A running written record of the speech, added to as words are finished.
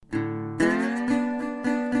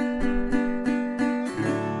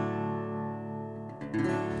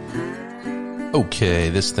Okay,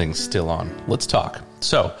 this thing's still on. Let's talk.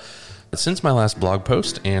 So, since my last blog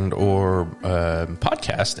post and or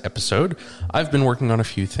podcast episode, I've been working on a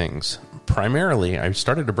few things. Primarily, I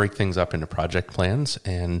started to break things up into project plans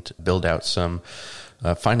and build out some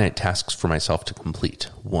finite tasks for myself to complete.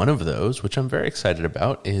 One of those, which I'm very excited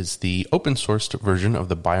about, is the open sourced version of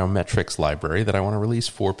the biometrics library that I want to release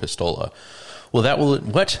for Pistola. Well,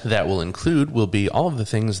 what that will include will be all of the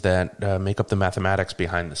things that make up the mathematics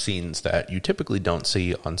behind the scenes that you typically don't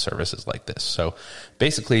see on services like this. So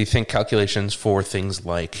basically, think calculations for things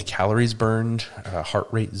like calories burned, heart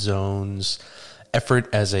rate zones, effort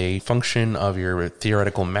as a function of your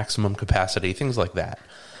theoretical maximum capacity, things like that.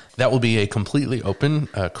 That will be a completely open,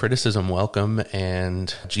 criticism welcome,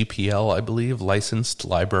 and GPL, I believe, licensed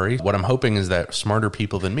library. What I'm hoping is that smarter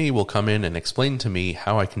people than me will come in and explain to me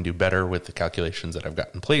how I can do better with the calculations that I've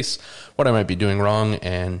got in place, what I might be doing wrong,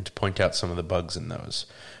 and point out some of the bugs in those.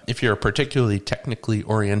 If you're a particularly technically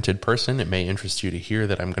oriented person, it may interest you to hear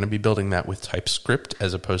that I'm going to be building that with TypeScript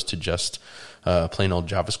as opposed to just plain old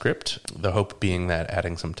JavaScript. The hope being that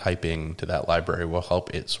adding some typing to that library will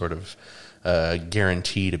help it sort of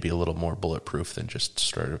guarantee to be a little more bulletproof than just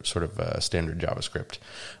sort of standard JavaScript.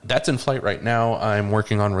 That's in flight right now. I'm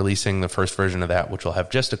working on releasing the first version of that, which will have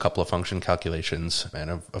just a couple of function calculations. And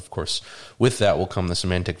of course, with that will come the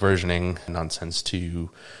semantic versioning nonsense to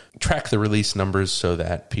track the release numbers so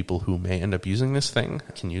that people who may end up using this thing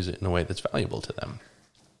can use it in a way that's valuable to them.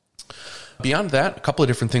 Beyond that, a couple of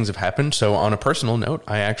different things have happened. So on a personal note,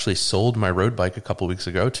 I actually sold my road bike a couple weeks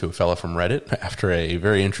ago to a fella from Reddit after a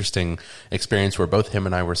very interesting experience where both him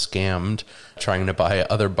and I were scammed trying to buy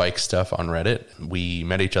other bike stuff on Reddit. We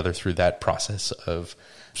met each other through that process of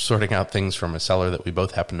sorting out things from a seller that we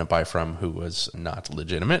both happened to buy from who was not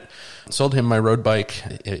legitimate. Sold him my road bike.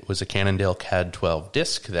 It was a Cannondale CAD 12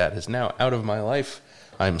 disc that is now out of my life.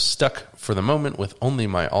 I'm stuck for the moment with only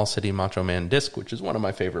my All City Macho Man disc, which is one of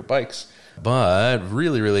my favorite bikes. But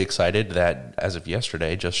really, really excited that as of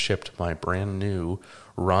yesterday, just shipped my brand new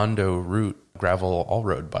Rondo Route gravel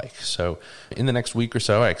all-road bike. So in the next week or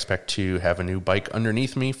so, I expect to have a new bike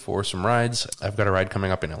underneath me for some rides. I've got a ride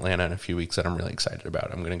coming up in Atlanta in a few weeks that I'm really excited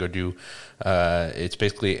about. I'm going to go do, it's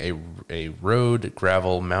basically a road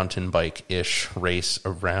gravel mountain bike-ish race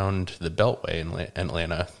around the Beltway in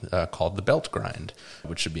Atlanta called the Belt Grind,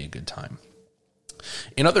 which should be a good time.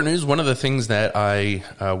 In other news, one of the things that I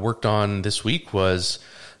worked on this week was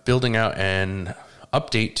building out an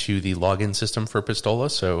update to the login system for Pistola.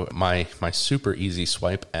 So my super easy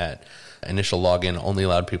swipe at initial login only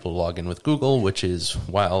allowed people to log in with Google, which is,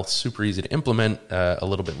 while super easy to implement, a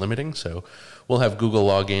little bit limiting. So we'll have Google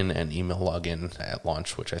login and email login at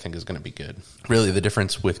launch, which I think is going to be good. Really, the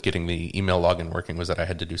difference with getting the email login working was that I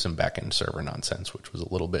had to do some back-end server nonsense, which was a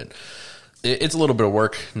little bit... It's a little bit of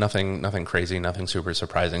work, nothing crazy, nothing super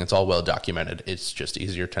surprising. It's all well documented. It's just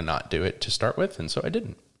easier to not do it to start with, and so I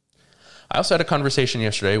didn't. I also had a conversation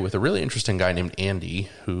yesterday with a really interesting guy named Andy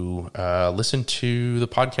who listened to the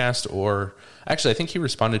podcast, or actually I think he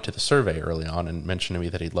responded to the survey early on and mentioned to me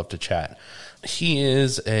that he'd love to chat. He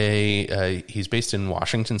is he's based in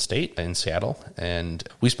Washington State, in Seattle, and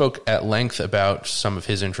we spoke at length about some of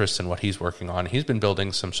his interests and what he's working on. He's been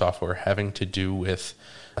building some software having to do with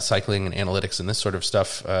cycling and analytics and this sort of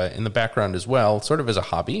stuff in the background as well, sort of as a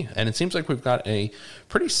hobby. And it seems like we've got a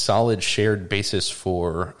pretty solid shared basis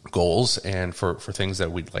for goals and for things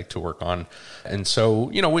that we'd like to work on. And so,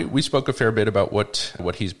 we spoke a fair bit about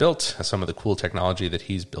what he's built, some of the cool technology that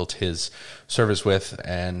he's built his service with,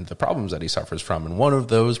 and the problems that he suffers from. And one of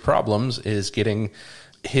those problems is getting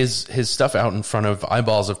his stuff out in front of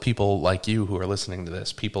eyeballs of people like you who are listening to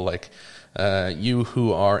this, people like you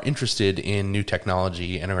who are interested in new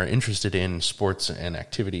technology and are interested in sports and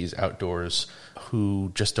activities outdoors,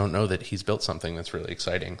 who just don't know that he's built something that's really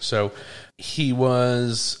exciting. So he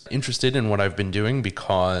was interested in what I've been doing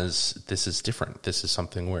because this is different. This is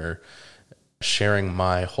something where sharing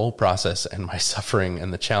my whole process and my suffering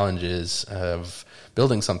and the challenges of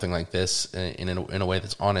building something like this in a way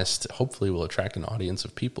that's honest, hopefully will attract an audience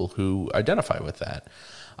of people who identify with that.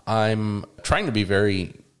 I'm trying to be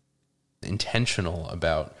very intentional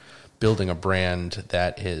about building a brand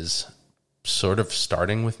that is sort of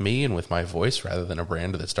starting with me and with my voice rather than a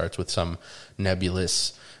brand that starts with some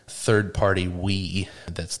nebulous third-party we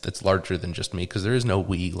that's larger than just me, because there is no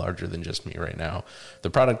we larger than just me right now. The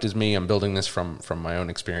product is me. I'm building this from my own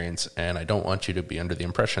experience, and I don't want you to be under the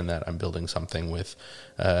impression that I'm building something with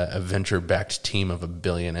a venture-backed team of 1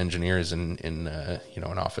 billion engineers in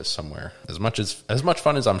an office somewhere. As much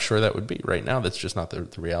fun as I'm sure that would be right now, that's just not the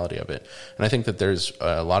reality of it. And I think that there's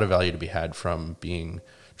a lot of value to be had from being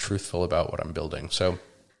truthful about what I'm building. So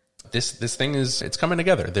This thing it's coming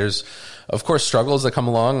together. There's, of course, struggles that come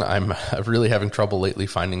along. I'm really having trouble lately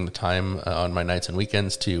finding the time on my nights and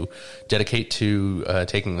weekends to dedicate to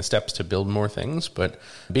taking the steps to build more things. But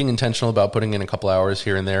being intentional about putting in a couple hours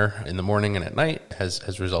here and there in the morning and at night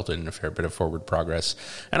has resulted in a fair bit of forward progress.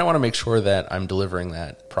 And I want to make sure that I'm delivering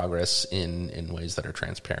that progress in ways that are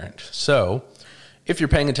transparent. So if you're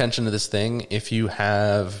paying attention to this thing, if you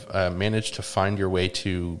have managed to find your way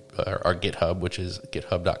to our GitHub, which is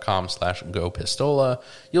github.com/gopistola,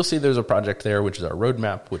 you'll see there's a project there, which is our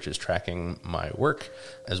roadmap, which is tracking my work,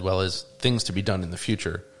 as well as things to be done in the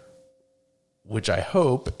future, which I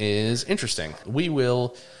hope is interesting.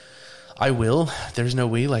 There's no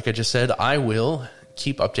we, like I just said, I will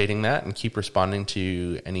keep updating that and keep responding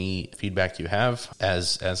to any feedback you have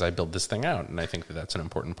as I build this thing out. And I think that that's an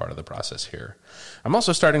important part of the process here. I'm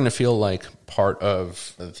also starting to feel like part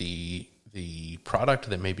of the product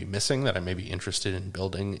that may be missing, that I may be interested in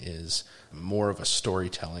building, is more of a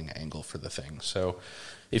storytelling angle for the thing. So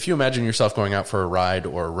if you imagine yourself going out for a ride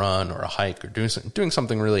or a run or a hike or doing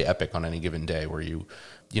something really epic on any given day where you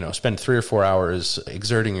spend 3 or 4 hours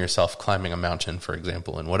exerting yourself climbing a mountain, for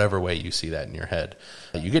example, in whatever way you see that in your head.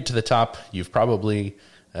 You get to the top, you've probably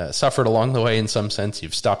suffered along the way in some sense.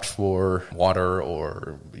 You've stopped for water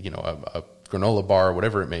or, a granola bar,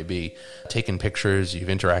 whatever it may be, taken pictures, you've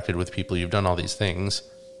interacted with people, you've done all these things.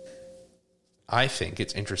 I think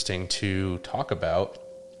it's interesting to talk about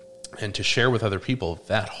and to share with other people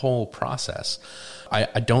that whole process.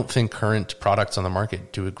 I don't think current products on the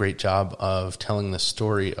market do a great job of telling the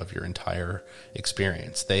story of your entire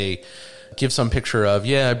experience. They give some picture of,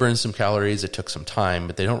 I burned some calories, it took some time,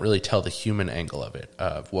 but they don't really tell the human angle of it,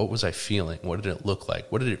 of what was I feeling, what did it look like,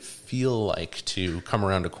 what did it feel like to come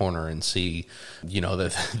around a corner and see,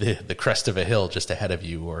 the crest of a hill just ahead of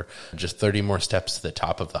you, or just 30 more steps to the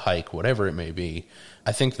top of the hike, whatever it may be.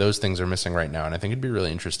 I think those things are missing right now, and I think it'd be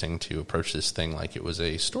really interesting to approach this thing like it was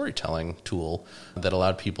a storytelling tool that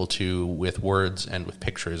allowed people to, with words and with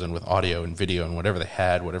pictures and with audio and video and whatever they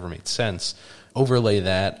had, whatever made sense, overlay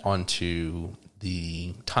that onto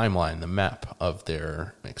the timeline, the map of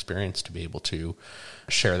their experience, to be able to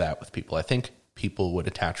share that with people. I think people would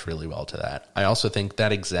attach really well to that. I also think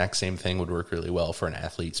that exact same thing would work really well for an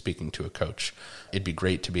athlete speaking to a coach. It'd be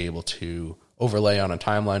great to be able to overlay on a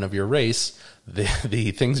timeline of your race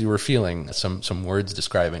the things you were feeling, some words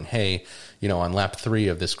describing, hey, on lap 3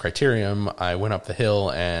 of this criterium, I went up the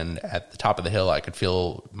hill, and at the top of the hill, I could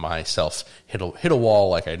feel myself hit a wall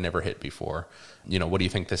like I'd never hit before. What do you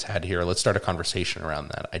think this had here? Let's start a conversation around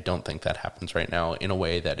that. I don't think that happens right now in a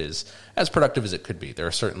way that is as productive as it could be. There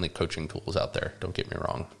are certainly coaching tools out there, don't get me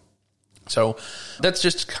wrong. So that's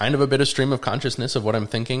just kind of a bit of stream of consciousness of what I'm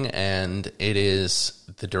thinking, and it is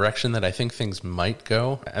the direction that I think things might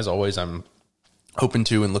go. As always, I'm open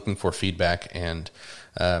to and looking for feedback, and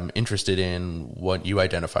interested in what you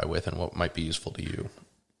identify with and what might be useful to you.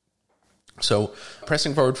 So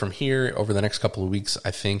pressing forward from here over the next couple of weeks,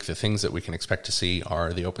 I think the things that we can expect to see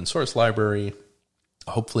are the open source library.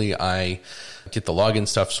 Hopefully I get the login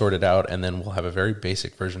stuff sorted out, and then we'll have a very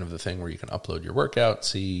basic version of the thing where you can upload your workout,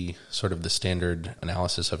 see sort of the standard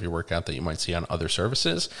analysis of your workout that you might see on other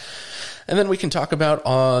services. And then we can talk about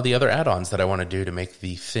the other add-ons that I want to do to make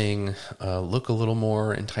the thing look a little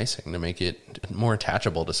more enticing, to make it more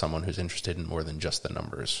attachable to someone who's interested in more than just the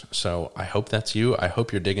numbers. So I hope that's you. I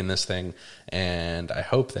hope you're digging this thing, and I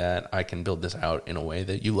hope that I can build this out in a way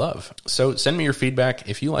that you love. So send me your feedback.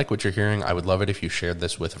 If you like what you're hearing, I would love it if you shared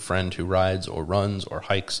this with a friend who rides or runs or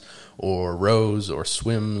hikes or rows or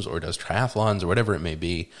swims or does triathlons or whatever it may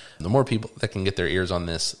be. The more people that can get their ears on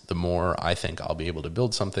this, the more I think I'll be able to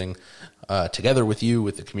build something together with you,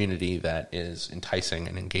 with the community, that is enticing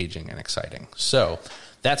and engaging and exciting. So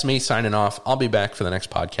that's me signing off. I'll be back for the next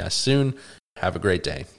podcast soon. Have a great day.